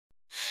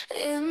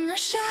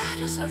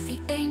shadows of the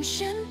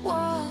ancient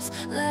walls.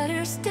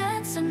 Letters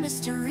dance a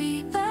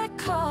mystery that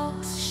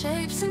calls.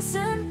 Shapes and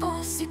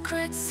symbols,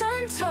 secrets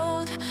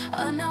untold.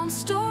 A known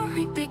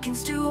story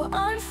begins to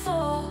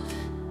unfold.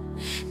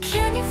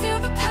 Can you feel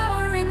the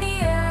power in the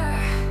air?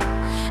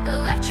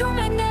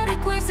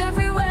 Electromagnetic waves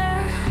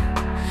everywhere.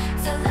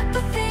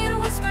 Telepathy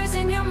whispers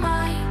in your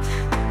mind.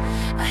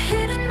 A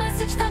hidden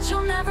message that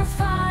you'll never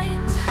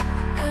find.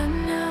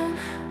 Unknown,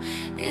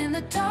 in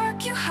the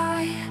dark you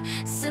hide.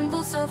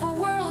 Symbols of a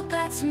world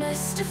that's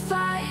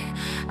mystified.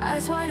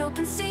 Eyes wide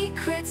open,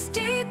 secrets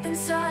deep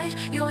inside.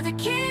 You're the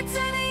key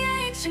to the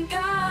ancient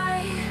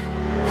guide.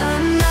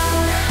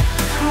 Unknown,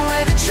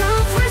 where the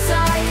truth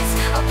resides.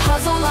 A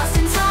puzzle lost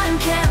in time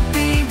can't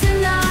be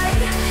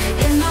denied.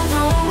 In the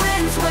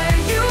ruins where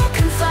you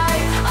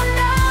confide. Oh,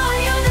 now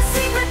you're the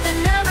secret that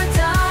never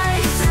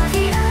dies.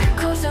 The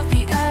echoes of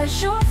the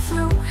azure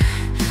flute,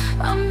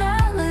 a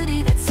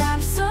melody that's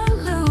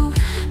absolute.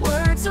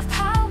 Words of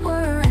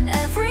power in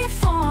every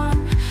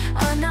form.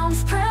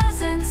 Unknown's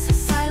presence, a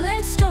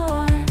silent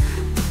storm.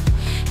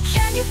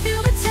 Can you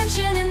feel the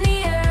tension in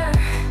the air?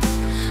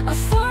 A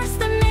force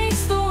that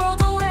makes the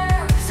world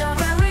aware. So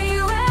wherever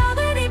you are,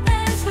 that it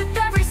bends with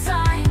every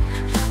sign.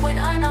 When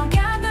unknown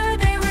gather,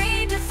 they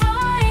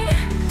redefine.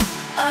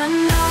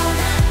 Unknown,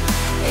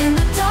 in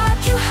the dark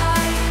you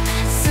hide.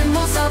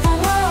 Symbols of a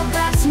world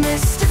that's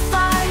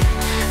mystified.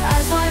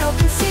 Eyes wide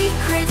open,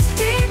 secrets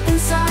deep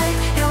inside.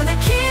 You're the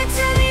key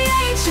to the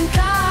ancient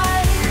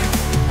guide.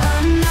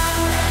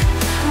 Unknown,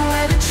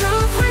 where the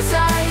truth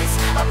resides.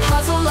 A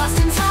puzzle lost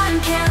in time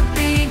can't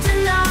be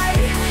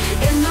denied.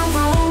 In the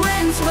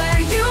ruins where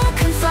you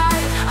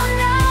confide. Oh,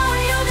 now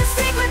you're the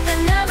secret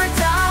that never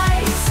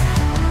dies.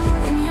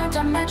 In your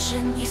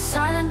dimension you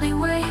silently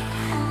wait.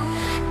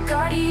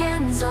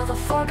 Guardians of a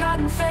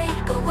forgotten fate.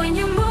 But when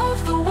you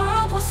move, the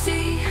world will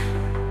see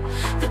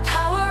the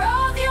power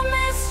of your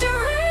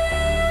mystery.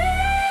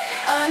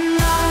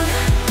 Unknown,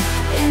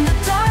 in the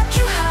dark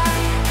you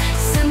hide.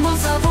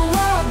 Symbols of a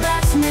world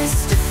that's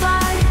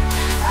mystified.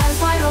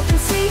 Eyes wide open,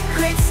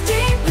 secrets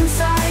deep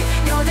inside.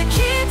 You're the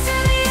key to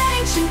the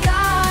ancient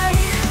guide.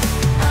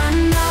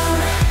 Unknown,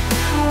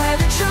 where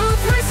the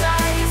truth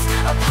resides.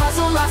 A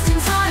puzzle lost in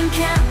time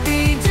can't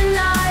be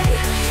denied.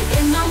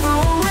 In the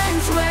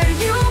ruins where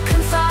you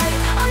confide.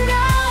 Oh,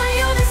 now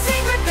you're the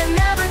secret that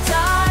never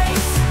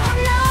dies. Oh,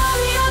 now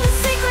you're the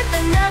secret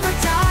that never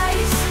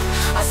dies.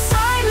 A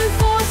silent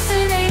force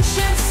in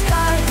ancient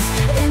skies.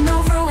 In the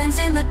ruins,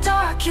 in the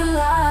dark you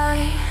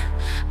lie.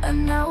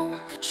 Unknown,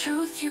 the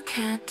truth you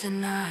can't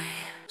deny.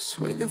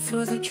 Swinging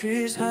through the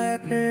trees high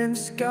up in the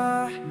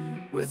sky.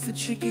 With a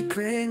cheeky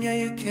grin, yeah,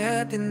 you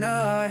can't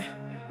deny.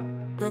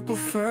 Purple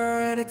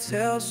fur and a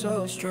tail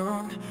so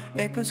strong.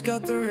 Apron's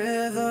got the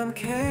rhythm,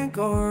 can't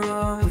go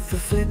wrong. With the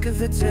flick of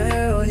the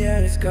tail, yeah,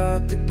 it's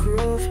got the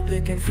groove.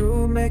 Picking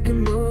through,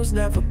 making moves,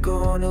 never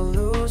gonna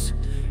lose.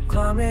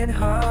 Climbing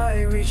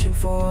high, reaching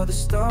for the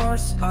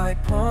stars. High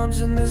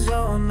palms in the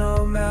zone,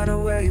 no matter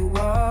where you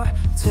are.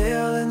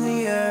 Tail in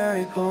the air,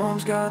 your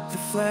palms got the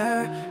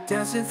flair.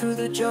 Dancing through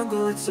the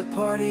jungle, it's a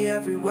party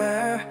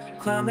everywhere.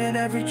 Climbing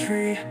every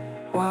tree,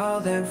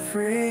 wild and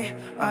free.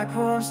 Eye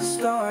palms the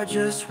star,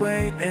 just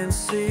wait and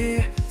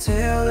see.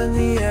 Tail in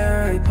the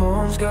air, your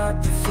palms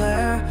got the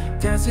flair.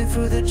 Dancing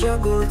through the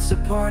jungle, it's a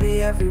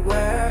party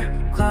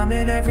everywhere.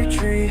 Climbing every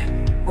tree,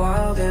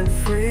 wild and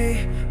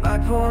free. Eye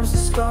palms the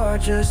star,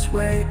 just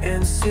wait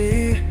and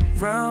see.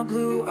 Round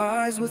blue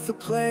eyes with a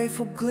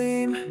playful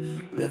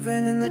gleam.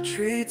 Living in the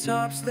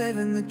treetops,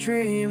 living the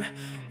dream.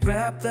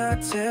 Wrap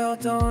that tail,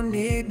 don't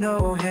need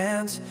no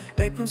hands.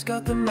 Apron's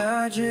got the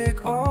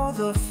magic, all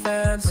the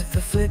fans. With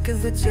the flick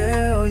of the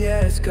tail, yeah,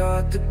 it's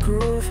got the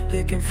groove.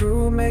 Picking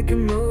through,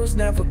 making moves,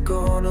 never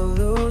gonna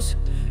lose.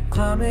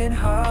 Climbing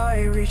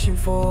high, reaching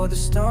for the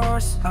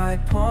stars. Eye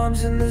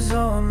palms in the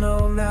zone,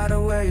 no matter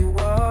where you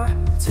are.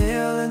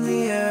 Tail in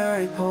the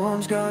air, your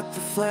palms got the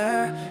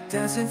flair.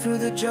 Dancing through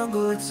the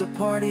jungle, it's a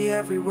party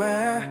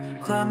everywhere.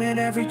 Climbing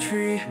every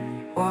tree,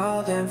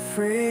 wild and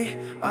free.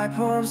 Eye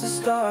palms the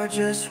star,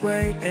 just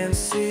wait and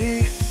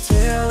see.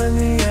 Tail in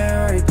the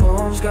air, your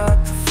palms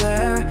got the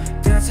flair.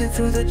 Dancing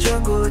through the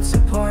jungle, it's a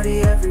party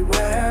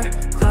everywhere.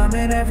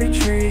 Climbing every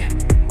tree,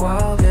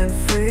 wild and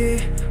free.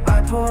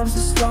 Eye palms the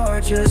star,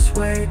 just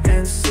wait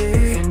and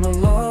see. From the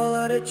lull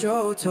of the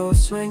Johto,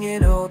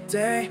 swinging all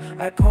day.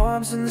 Eye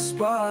palms in the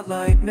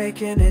spotlight,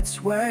 making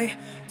its way.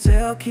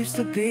 Tail keeps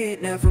the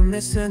beat, never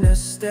missing a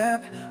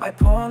step. Eye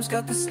palms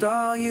got the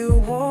style you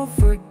won't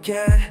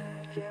forget.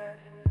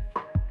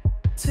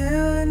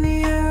 Tail in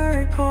the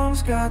air, your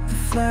palms got the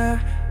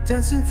flair.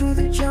 Dancing through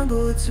the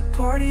jungle, it's a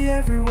party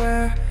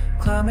everywhere.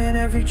 Climbing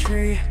every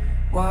tree,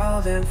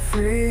 wild and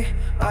free.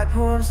 Eye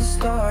palms the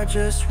star,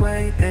 just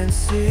wait and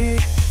see.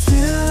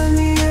 Tail in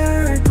the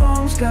air, your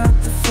palms got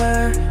the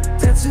flair.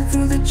 Dancing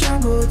through the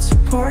jungle, it's a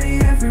party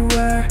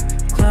everywhere.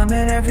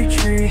 Climbing every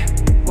tree,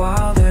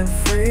 wild and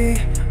free.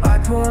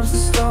 Eye palms the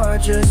star,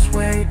 just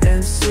wait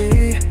and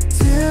see.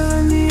 Tail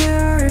in the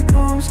air, your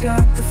palms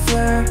got the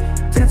flair.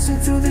 Dancing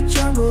through the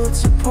jungle,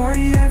 it's a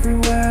party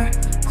everywhere.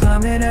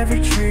 Climbing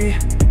every tree,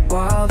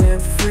 wild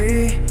and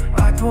free.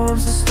 I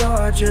palms the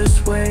star,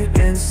 just wait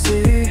and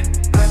see.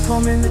 I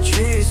palm in the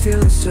trees,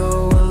 feeling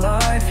so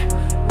alive.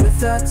 With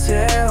that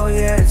tail,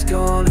 yeah, it's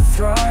gonna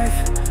thrive.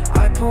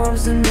 I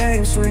palms the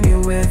name,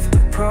 swinging with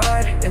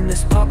pride. In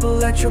this pop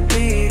electro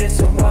beat, it's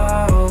a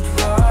wild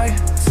ride.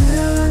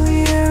 Tail in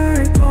the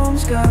air, I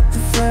palms got the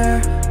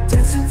flair.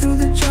 Dancing through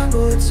the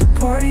jungle, it's a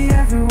party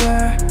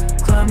everywhere.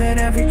 Climbing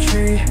every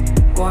tree,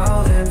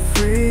 wild and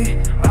free.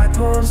 I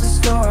palms the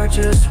star,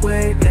 just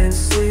wait and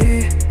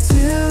see.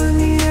 Tail in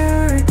the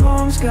air, I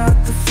palms got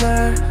the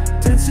flair.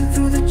 Dancing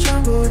through the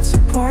jungle, it's a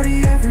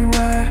party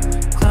everywhere.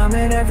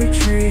 Climbing every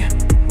tree,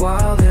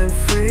 wild and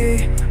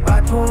free.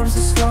 I palms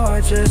the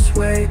star, just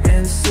wait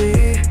and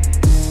see.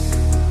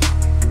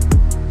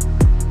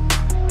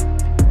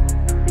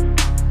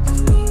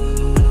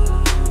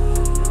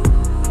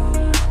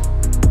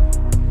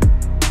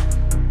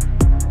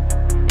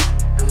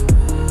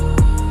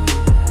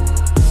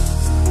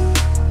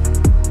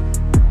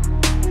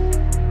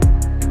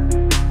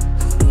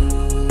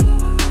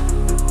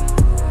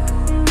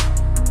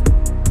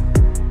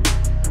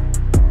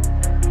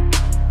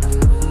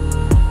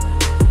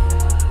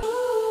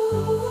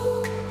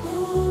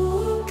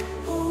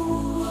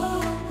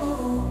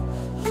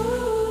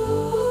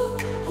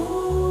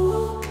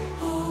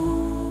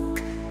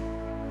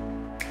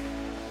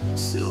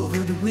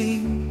 Silvered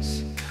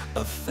wings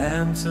of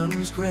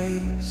phantoms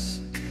grace,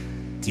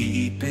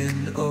 deep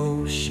in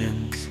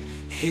ocean's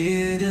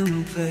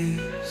hidden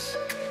place.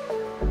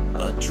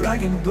 A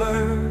dragon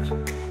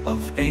bird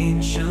of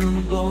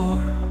ancient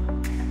lore,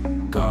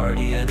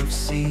 guardian of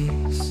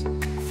seas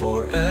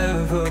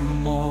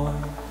forevermore.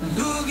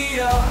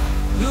 Lugia,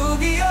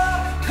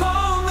 Lugia,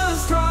 calm the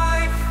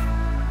strife,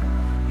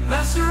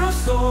 master of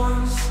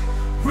storms,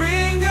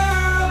 bringer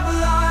of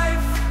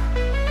life.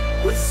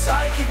 With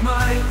psychic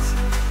might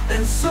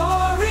and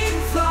soaring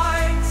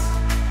flight,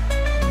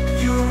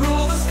 you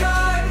rule the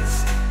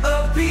skies,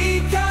 a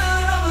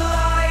beacon of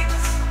light.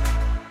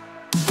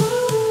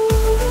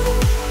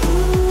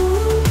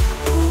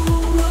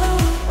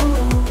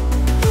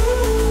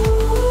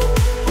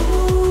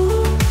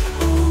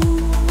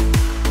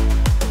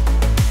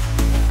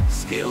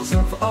 Scales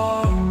of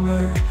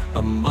armor,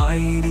 a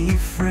mighty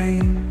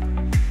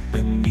frame.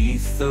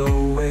 Beneath the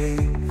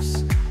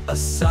waves, a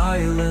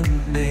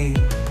silent name.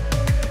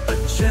 A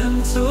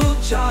gentle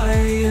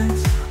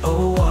giant, a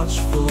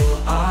watchful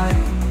eye,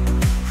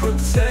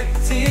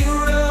 protecting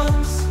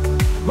realms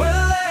where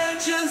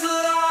legends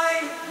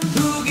lie.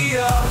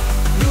 Lugia,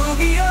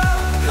 Lugia,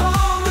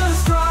 calm the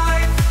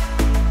strife,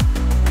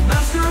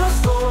 master of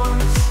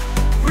storms,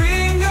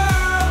 bringer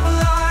of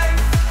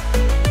life.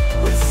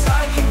 With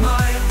psychic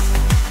might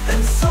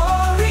and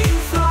soaring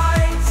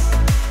flight,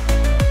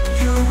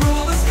 you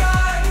rule the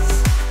skies,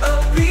 a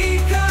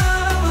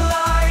beacon of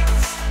light.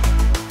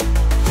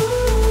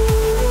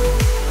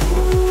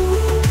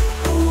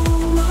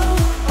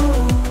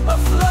 A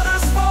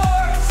flutter's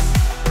force,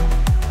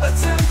 a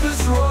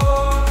tempest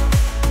roar,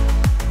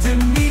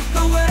 beneath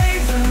the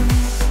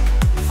waves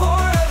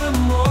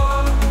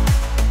forevermore.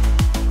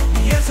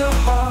 Yet a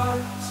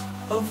heart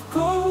of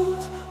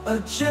gold, a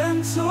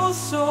gentle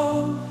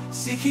soul,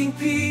 seeking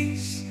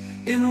peace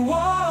in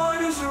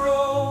waters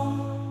roll.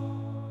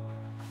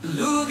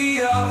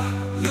 Lugia,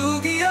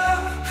 Lugia,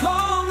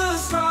 calm the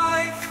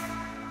strife,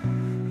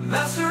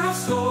 master of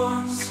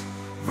storms,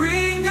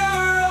 bringer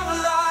of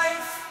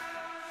life.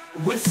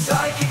 With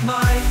psychic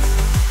might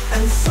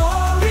and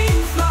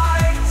soaring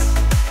flight,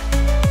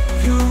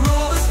 you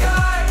rule the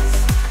skies,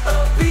 a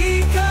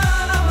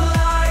beacon of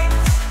light.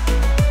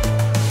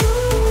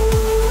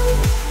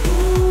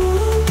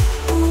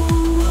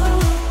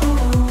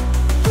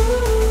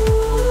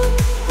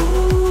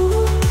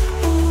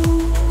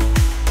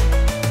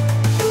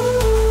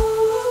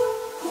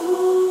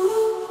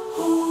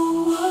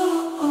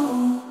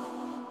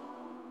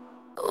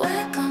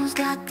 Wacomb's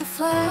got the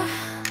flair.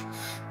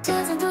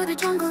 Dancing through the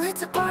jungle,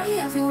 it's a party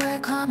everywhere.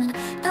 Climbing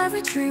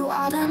every tree,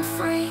 wild and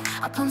free.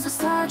 Up comes the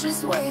star,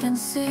 just wait and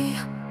see.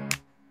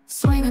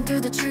 Swinging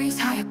through the trees,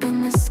 high up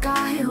in the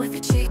sky. With a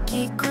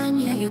cheeky grin,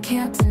 yeah, you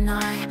can't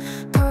deny.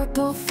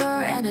 Purple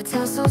fur and a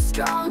tail so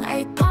strong.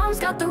 8 palms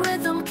got the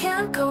rhythm,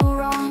 can't go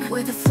wrong.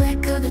 With a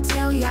flick of the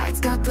tail, yeah, it's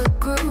got the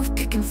groove.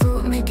 Picking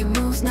fruit, making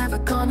moves, never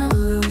gonna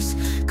lose.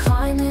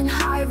 Climbing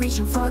high,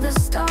 reaching for the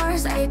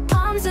stars. 8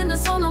 palms in the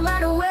soul, no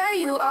matter where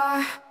you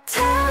are.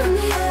 Tail in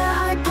the air,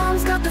 high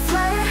palms got the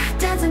flair.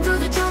 Dancing through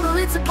the jungle,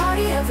 it's a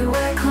party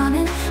everywhere.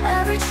 Climbing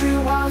every tree,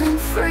 wild and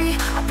free.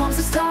 Up palms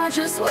the star,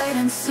 just wait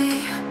and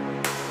see.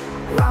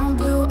 Round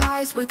blue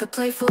eyes with a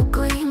playful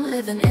gleam.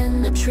 Living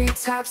in the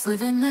treetops,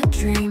 living the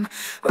dream.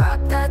 Rock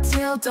that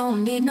tail,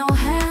 don't need no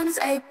hands.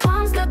 8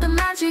 palms got the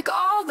magic,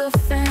 all the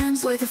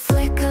fans. With a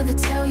flick of the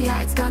tail,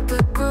 yeah, it's got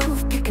the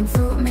groove. Picking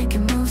fruit,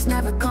 making moves,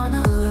 never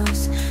gonna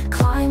lose.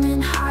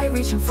 Climbing high,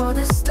 reaching for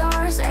the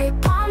stars.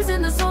 8 palms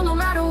in the soul, no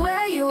matter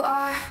where you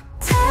are.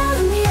 Tail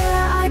in the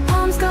air, 8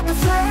 palms got the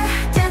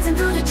flair. Dancing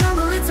through the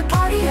jungle, it's a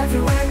party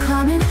everywhere.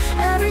 Climbing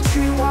every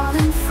tree, wild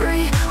and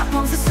free. Up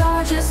palms the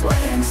star, just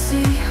wait and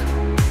see.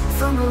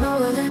 From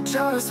below the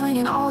jar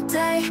swinging all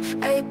day.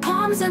 8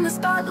 palms in the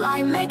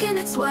spotlight, making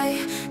its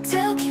way.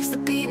 Tail keeps the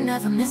beat,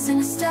 never missing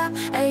a step.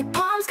 8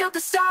 palms got the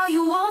style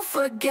you won't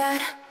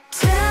forget.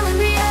 Tail in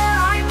the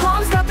air, 8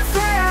 palms got the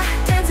flair.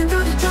 Dancing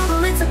through the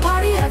jungle, it's a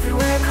party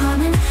everywhere.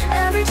 Coming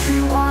every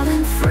tree, wild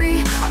and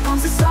free. 8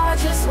 palms the star,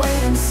 just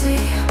wait and see.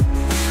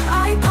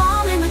 8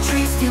 palm in the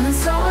trees, feeling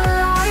so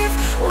alive.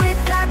 With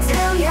that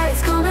tail, yeah,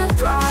 it's gonna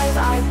thrive.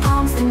 8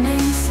 palms the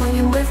name,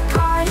 swinging with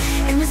pride.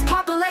 In this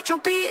pop electro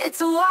beat,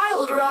 it's a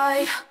wild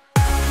ride.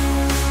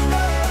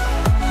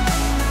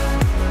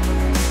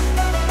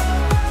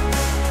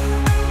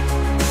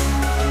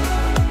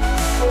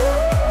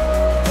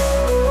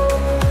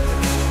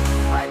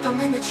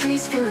 In the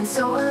trees, feeling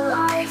so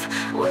alive.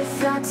 With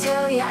that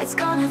tail, yeah, it's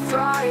gonna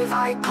thrive.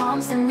 8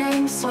 palms the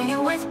name,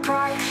 swinging with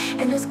pride.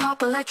 In this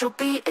pop electro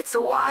beat, it's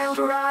a wild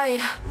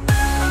ride.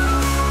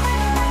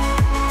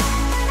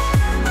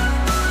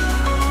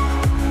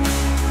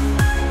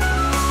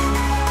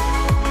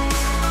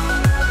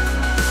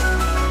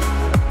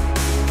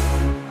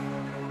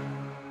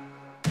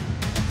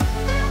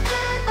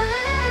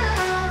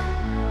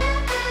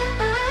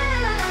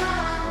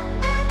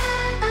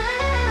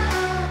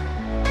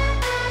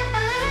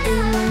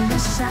 In the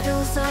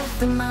shadows of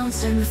the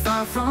mountain,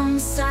 far from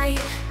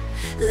sight,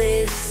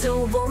 lives a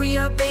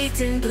warrior bathed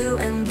in blue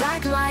and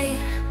black light.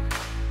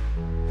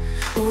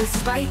 With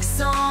spikes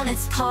on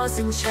its paws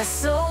and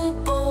chest so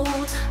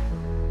bold,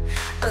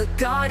 a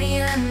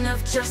guardian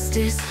of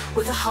justice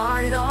with a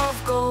heart of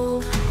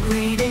gold.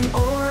 Reading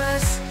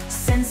auras,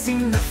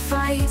 sensing the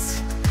fight,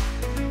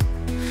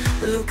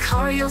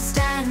 Lucario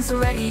stands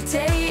ready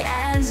day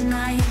and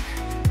night.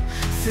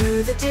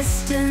 Through the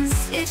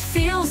distance, it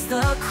feels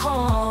the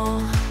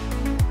call,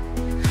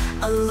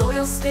 a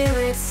loyal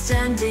spirit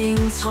standing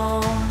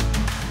tall.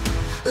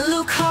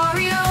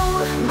 Lucario,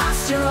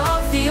 master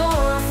of the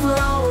aura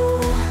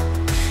flow,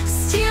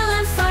 steel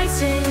and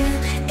fighting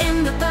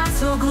in the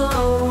battle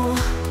glow.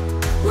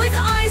 With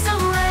eyes of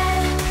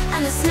red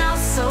and a snout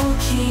so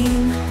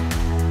keen,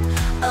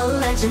 a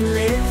legend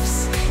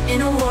lives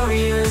in a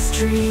warrior's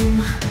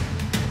dream.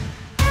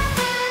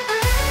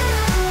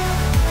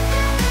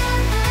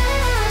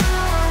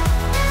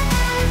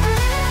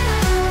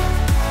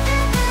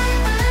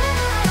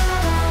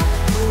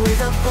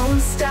 A bone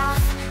staff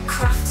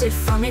crafted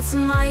from its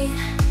might,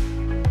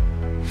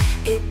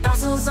 it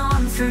dazzles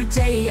on through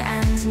day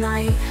and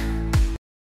night.